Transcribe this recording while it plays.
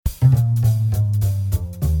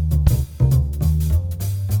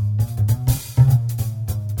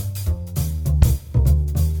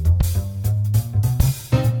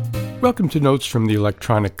Welcome to Notes from the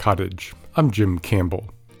Electronic Cottage. I'm Jim Campbell.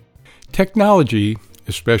 Technology,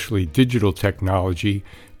 especially digital technology,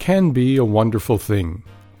 can be a wonderful thing.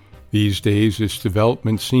 These days, its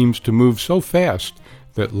development seems to move so fast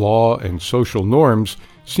that law and social norms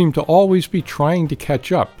seem to always be trying to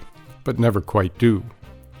catch up, but never quite do.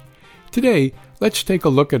 Today, let's take a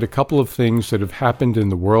look at a couple of things that have happened in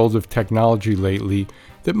the world of technology lately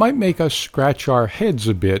that might make us scratch our heads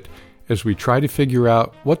a bit as we try to figure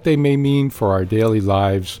out what they may mean for our daily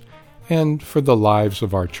lives and for the lives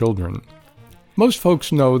of our children. Most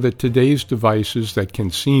folks know that today's devices that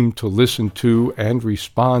can seem to listen to and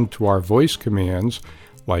respond to our voice commands,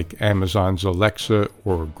 like Amazon's Alexa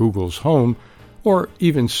or Google's Home, or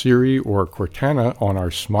even Siri or Cortana on our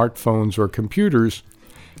smartphones or computers,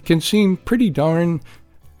 can seem pretty darn,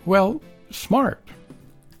 smart.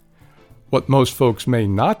 What most folks may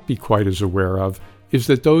not be quite as aware of is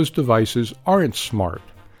that those devices aren't smart,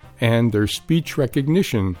 and their speech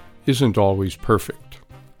recognition isn't always perfect.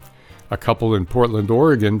 A couple in Portland,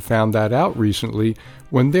 Oregon found that out recently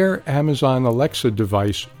when their Amazon Alexa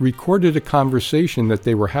device recorded a conversation that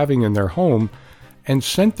they were having in their home and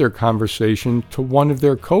sent their conversation to one of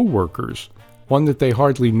their co-workers, one that they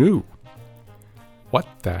hardly knew. What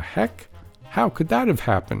the heck? How could that have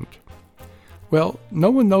happened? Well,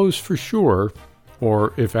 no one knows for sure,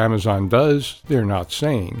 or if Amazon does, they're not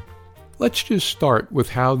saying. Let's just start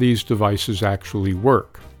with how these devices actually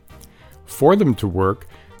work. For them to work,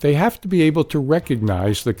 they have to be able to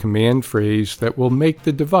recognize the command phrase that will make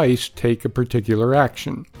the device take a particular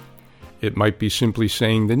action. It might be simply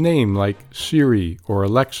saying the name like Siri or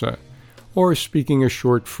Alexa, or speaking a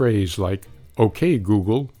short phrase like, "Okay,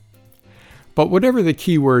 Google." But whatever the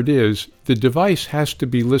keyword is, the device has to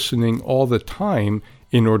be listening all the time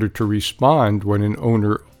in order to respond when an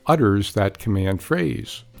owner utters that command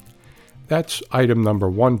phrase. That's item number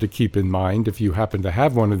one to keep in mind if you happen to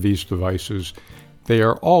have one of these devices. They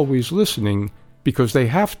are always listening because they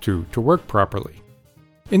have to work properly.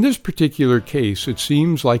 In this particular case, it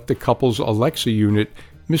seems like the couple's Alexa unit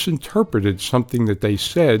misinterpreted something that they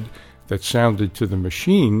said that sounded to the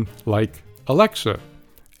machine like Alexa,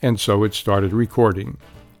 and so it started recording.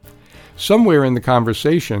 Somewhere in the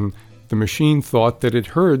conversation, the machine thought that it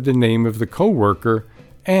heard the name of the coworker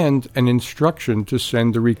and an instruction to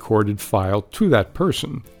send a recorded file to that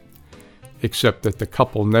person. Except that the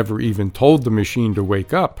couple never even told the machine to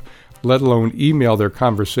wake up, let alone email their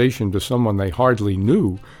conversation to someone they hardly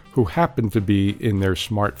knew who happened to be in their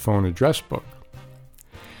smartphone address book.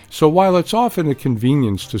 So while it's often a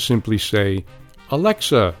convenience to simply say,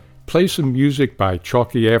 "Alexa, play some music by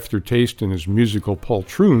Chalky Aftertaste and his musical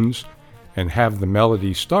poltroons," and have the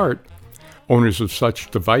melody start, owners of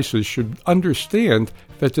such devices should understand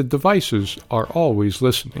that the devices are always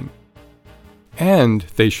listening. And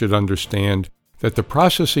they should understand that the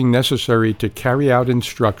processing necessary to carry out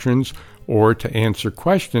instructions or to answer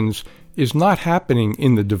questions is not happening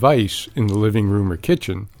in the device in the living room or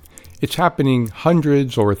kitchen. It's happening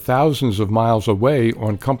hundreds or thousands of miles away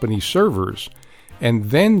on company servers, and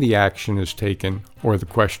then the action is taken or the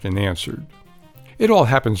question answered. It all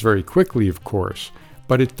happens very quickly, of course,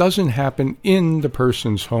 but it doesn't happen in the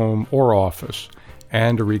person's home or office,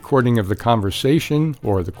 and a recording of the conversation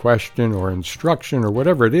or the question or instruction or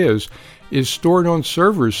whatever it is stored on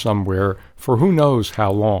servers somewhere for who knows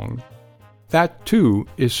how long. That, too,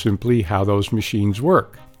 is simply how those machines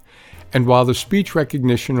work. And while the speech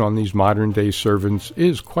recognition on these modern-day servants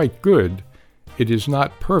is quite good, it is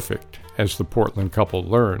not perfect, as the Portland couple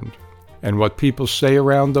learned. And what people say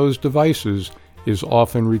around those devices is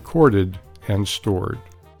often recorded and stored.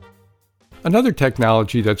 Another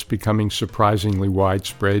technology that's becoming surprisingly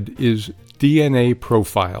widespread is DNA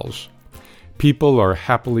profiles. People are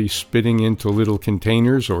happily spitting into little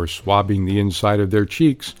containers or swabbing the inside of their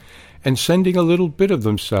cheeks and sending a little bit of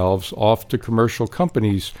themselves off to commercial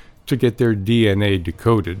companies to get their DNA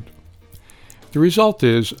decoded. The result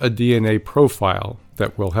is a DNA profile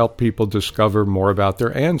that will help people discover more about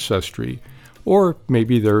their ancestry, or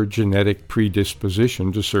maybe their genetic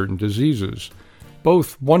predisposition to certain diseases.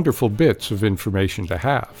 Both wonderful bits of information to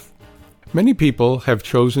have. Many people have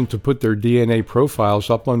chosen to put their DNA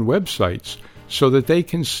profiles up on websites so that they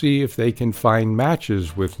can see if they can find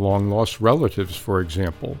matches with long-lost relatives, for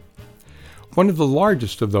example. One of the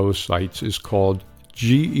largest of those sites is called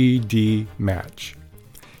GED Match.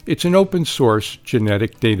 It's an open-source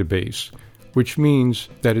genetic database, which means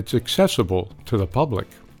that it's accessible to the public.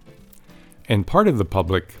 And part of the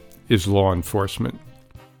public is law enforcement.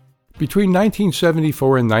 Between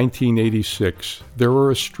 1974 and 1986, there were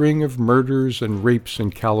a string of murders and rapes in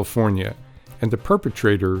California, and the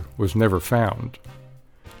perpetrator was never found.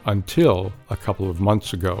 until a couple of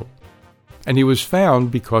months ago. And he was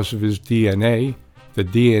found because of his DNA, the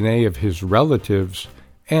DNA of his relatives,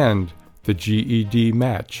 and the GED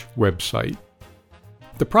Match website.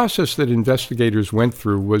 The process that investigators went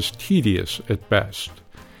through was tedious at best.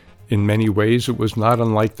 In many ways, it was not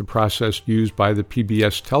unlike the process used by the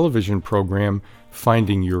PBS television program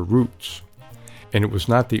Finding Your Roots. And it was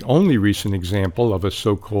not the only recent example of a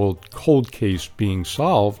so-called cold case being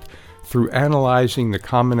solved through analyzing the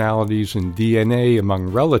commonalities in DNA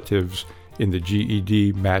among relatives in the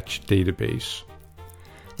GED Match database.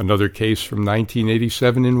 Another case from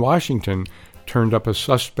 1987 in Washington turned up a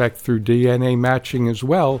suspect through DNA matching as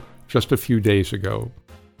well just a few days ago.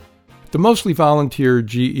 The mostly volunteer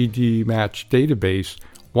GED Match database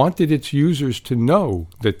wanted its users to know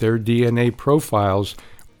that their DNA profiles,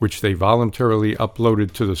 which they voluntarily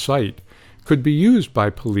uploaded to the site, could be used by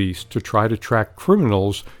police to try to track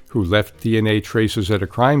criminals who left DNA traces at a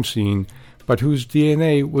crime scene, but whose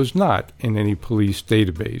DNA was not in any police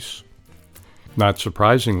database. Not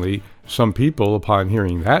surprisingly, some people, upon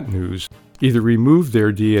hearing that news, either removed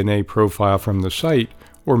their DNA profile from the site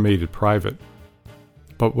or made it private.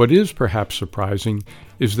 But what is perhaps surprising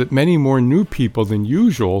is that many more new people than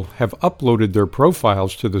usual have uploaded their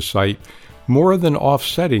profiles to the site, more than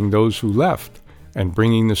offsetting those who left and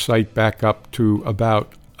bringing the site back up to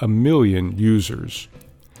about 1 million users.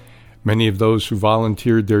 Many of those who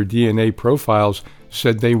volunteered their DNA profiles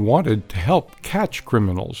said they wanted to help catch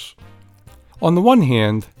criminals. On the one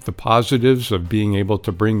hand, the positives of being able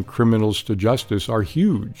to bring criminals to justice are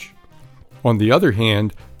huge. On the other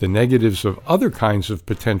hand, the negatives of other kinds of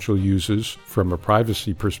potential uses, from a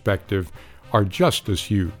privacy perspective, are just as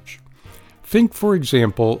huge. Think, for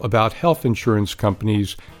example, about health insurance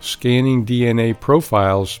companies scanning DNA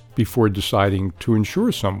profiles before deciding to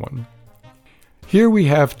insure someone. Here we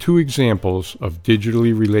have two examples of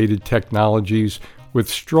digitally related technologies with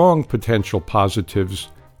strong potential positives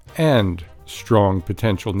and strong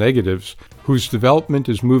potential negatives, whose development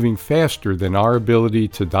is moving faster than our ability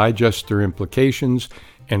to digest their implications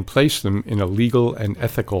and place them in a legal and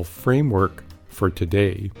ethical framework for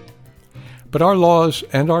today. But our laws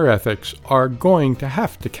and our ethics are going to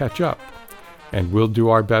have to catch up, and we'll do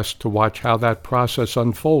our best to watch how that process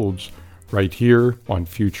unfolds right here on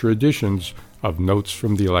future editions of Notes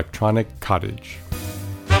from the Electronic Cottage.